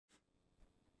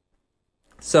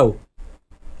So,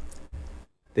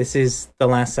 this is the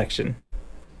last section,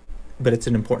 but it's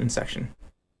an important section.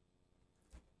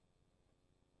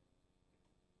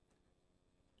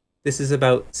 This is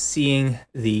about seeing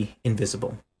the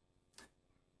invisible.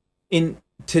 In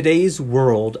today's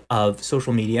world of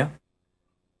social media,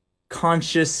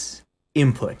 conscious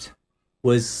input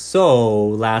was so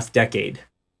last decade.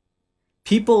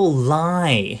 People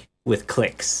lie with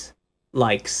clicks,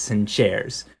 likes, and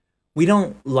shares. We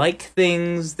don't like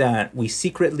things that we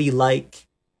secretly like,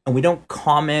 and we don't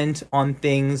comment on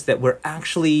things that we're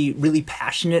actually really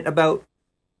passionate about.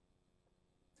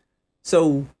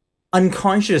 So,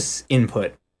 unconscious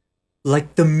input,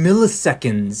 like the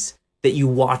milliseconds that you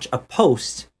watch a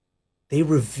post, they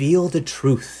reveal the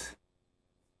truth.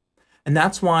 And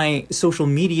that's why social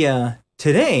media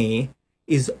today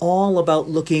is all about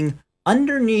looking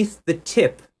underneath the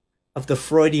tip of the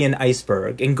Freudian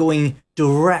iceberg and going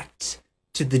direct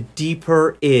to the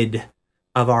deeper id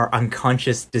of our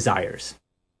unconscious desires.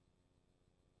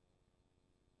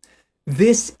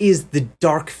 This is the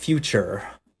dark future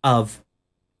of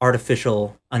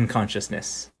artificial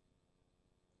unconsciousness.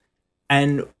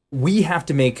 And we have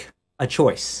to make a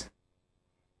choice.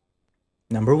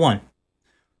 Number one,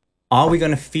 are we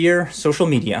going to fear social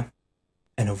media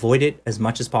and avoid it as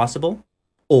much as possible?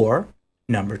 Or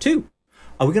number two,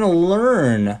 are we going to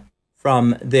learn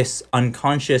from this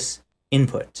unconscious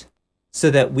input so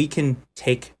that we can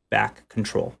take back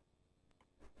control?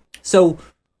 So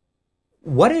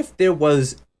what if there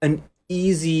was an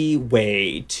easy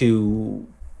way to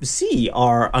see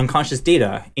our unconscious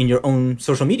data in your own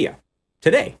social media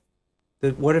today?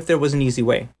 What if there was an easy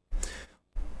way?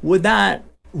 Would that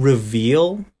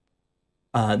reveal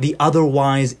the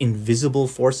otherwise invisible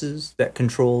forces that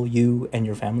control you and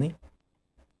your family?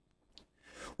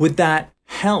 Would that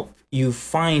help you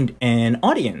find an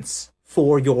audience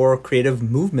for your creative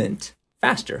movement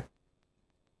faster?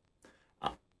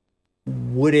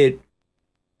 Would it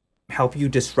help you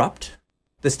disrupt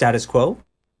the status quo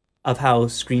of how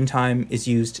screen time is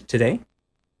used today?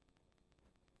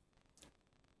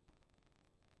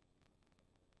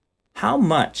 How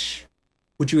much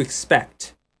would you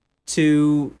expect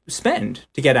to spend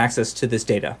to get access to this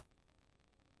data?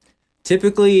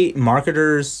 Typically,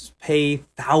 marketers pay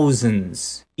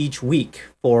thousands each week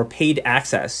for paid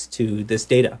access to this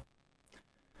data.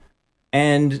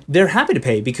 And they're happy to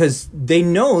pay because they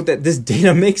know that this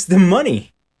data makes them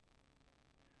money.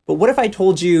 But what if I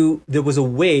told you there was a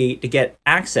way to get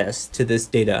access to this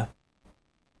data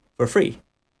for free?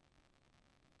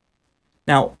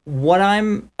 Now, what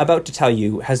I'm about to tell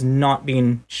you has not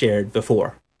been shared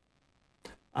before.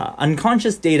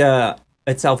 Unconscious data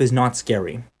itself is not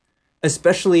scary,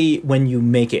 especially when you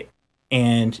make it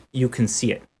and you can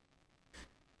see it.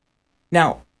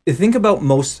 Now, think about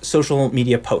most social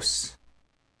media posts.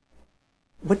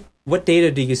 What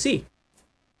data do you see?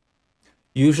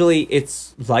 Usually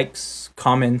it's likes,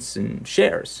 comments, and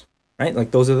shares, right?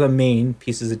 Like those are the main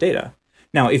pieces of data.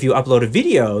 Now, if you upload a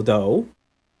video, though,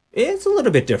 it's a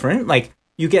little bit different. Like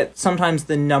you get sometimes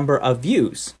the number of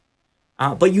views,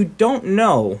 but you don't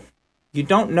know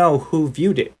who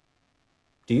viewed it.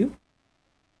 Do you?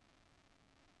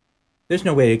 There's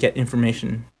no way to get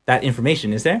that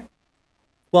information, is there?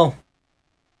 Well,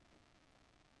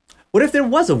 what if there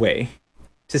was a way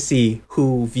to see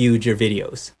who viewed your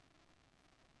videos?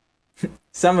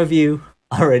 Some of you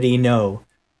already know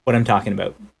what I'm talking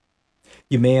about.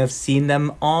 You may have seen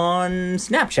them on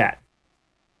Snapchat.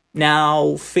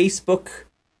 Now, Facebook,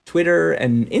 Twitter,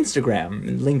 and Instagram,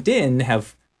 and LinkedIn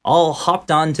have all hopped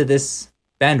onto this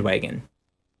bandwagon.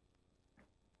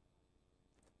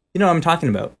 You know what I'm talking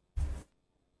about?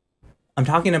 I'm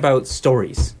talking about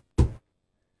stories.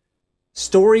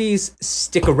 Stories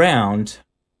stick around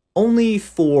only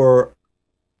for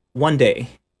one day,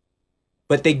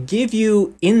 but they give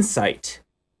you insight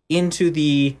into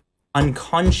the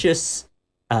unconscious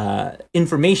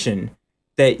information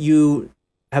that you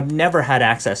have never had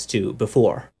access to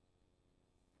before.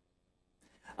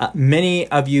 Many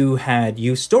of you had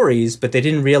used stories, but they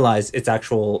didn't realize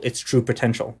its true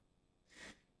potential.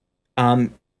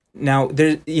 Now,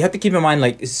 you have to keep in mind,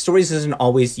 like, stories isn't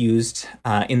always used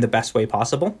in the best way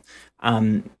possible.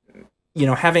 You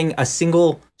know, having a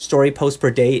single story post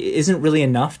per day isn't really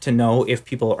enough to know if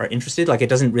people are interested. Like, it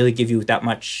doesn't really give you that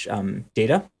much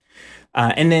data.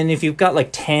 And then if you've got like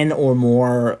 10 or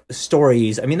more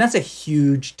stories, I mean, that's a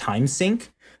huge time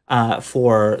sink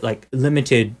for like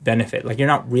limited benefit. Like, you're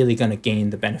not really going to gain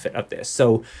the benefit of this.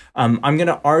 So I'm going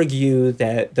to argue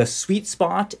that the sweet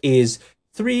spot is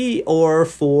 3 or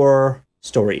 4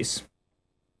 stories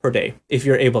per day, if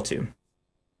you're able to.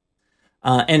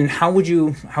 And how would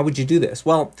you do this?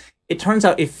 Well, it turns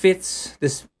out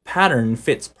this pattern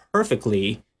fits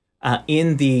perfectly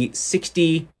in the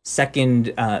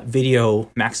 60-second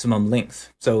video maximum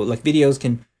length. So like videos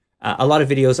can, a lot of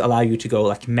videos allow you to go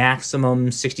like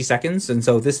maximum 60 seconds. And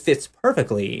so this fits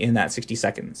perfectly in that 60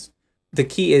 seconds. The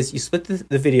key is you split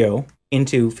the video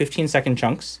into 15-second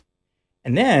chunks.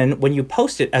 And then when you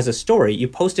post it as a story, you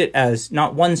post it as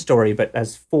not one story, but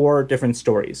as 4 different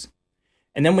stories.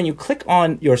 And then when you click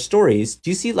on your stories, do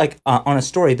you see like on a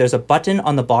story, there's a button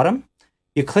on the bottom?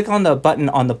 You click on the button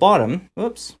on the bottom.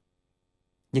 Whoops.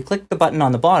 You click the button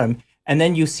on the bottom, and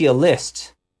then you see a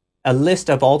list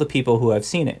of all the people who have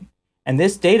seen it. And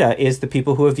this data is the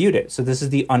people who have viewed it. So this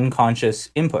is the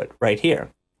unconscious input right here.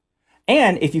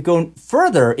 And if you go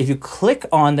further, if you click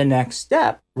on the next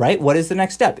step, right? What is the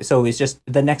next step? So it's just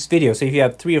the next video. So if you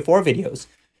have 3 or 4 videos,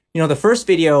 you know, the first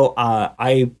video,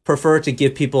 I prefer to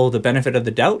give people the benefit of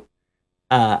the doubt.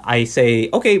 I say,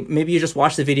 okay, maybe you just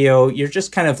watch the video. You're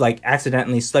just kind of like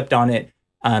accidentally slipped on it.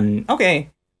 Okay.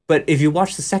 But if you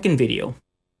watch the second video,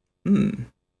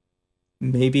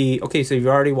 maybe, okay, so you've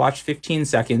already watched 15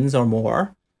 seconds or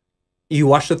more. You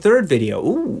watch the third video.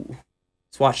 Ooh,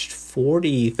 it's watched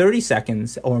 30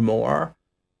 seconds or more.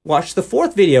 Watch the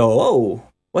fourth video. Oh,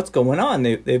 what's going on?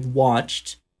 They've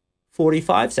watched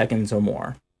 45 seconds or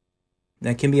more.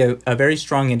 That can be a very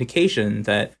strong indication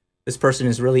that this person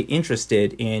is really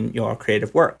interested in your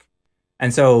creative work.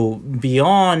 And so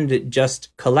beyond just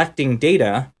collecting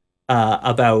data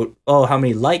about, oh, how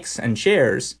many likes and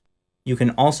shares, you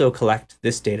can also collect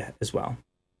this data as well.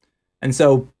 And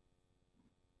so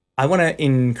I want to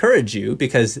encourage you,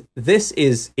 because this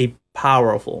is a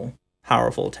powerful,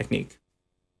 powerful technique.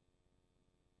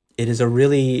 It is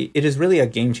really a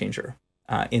game changer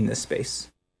in this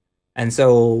space. And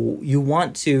so you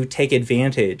want to take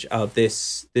advantage of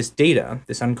this data,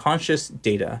 this unconscious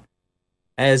data,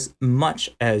 as much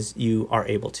as you are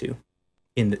able to,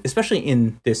 especially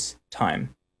in this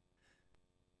time.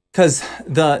 Because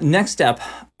the next step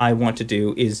I want to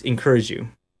do is encourage you.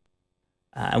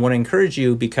 I want to encourage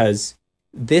you because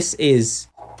this is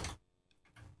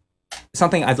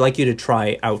something I'd like you to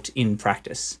try out in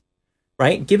practice,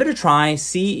 right? Give it a try,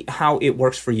 see how it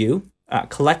works for you,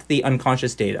 collect the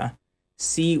unconscious data,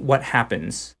 see what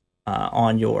happens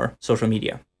on your social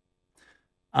media.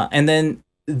 And then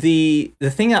the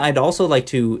thing that I'd also like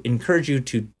to encourage you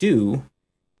to do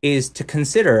is to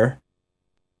consider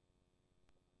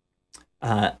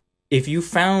if you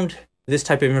found this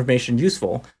type of information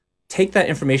useful, take that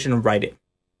information and write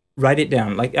it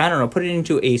down. Like, I don't know, put it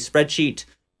into a spreadsheet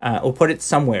or put it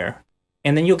somewhere.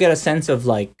 And then you'll get a sense of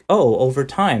like, oh, over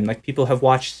time, like people have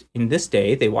watched in this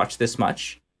day, they watched this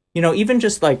much. You know, even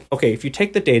just like, okay, if you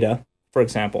take the data, for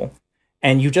example,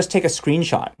 and you just take a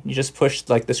screenshot, you just push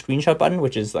like the screenshot button,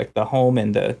 which is like the home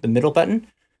and the middle button.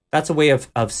 That's a way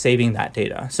of saving that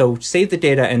data. So save the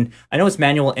data, and I know it's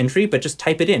manual entry, but just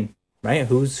type it in, right?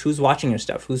 Who's watching your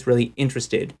stuff? Who's really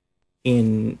interested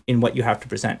in what you have to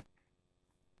present?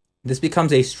 This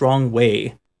becomes a strong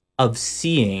way of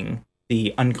seeing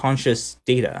the unconscious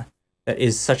data that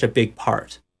is such a big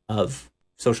part of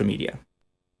social media.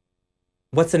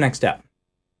 What's the next step?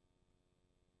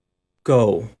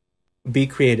 Go, be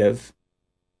creative,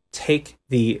 take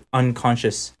the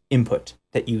unconscious input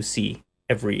that you see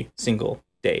every single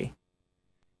day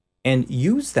and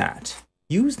use that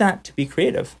to be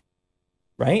creative,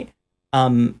 right?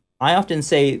 I often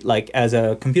say, like, as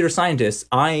a computer scientist,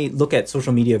 I look at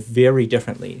social media very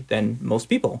differently than most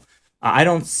people. I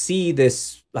don't see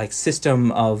this like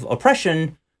system of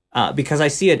oppression because I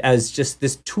see it as just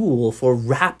this tool for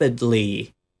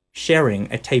rapidly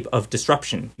sharing a type of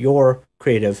disruption, your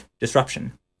creative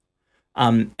disruption.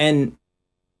 And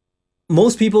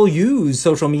most people use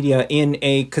social media in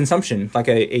a consumption, like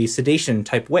a sedation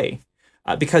type way,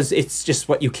 because it's just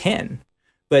what you can.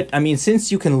 But I mean,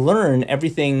 since you can learn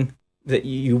everything that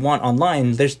you want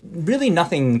online, there's really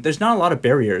nothing, there's not a lot of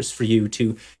barriers for you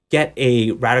to get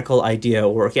a radical idea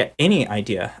or get any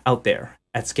idea out there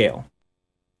at scale.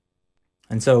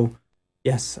 And so,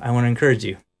 yes, I want to encourage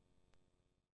you.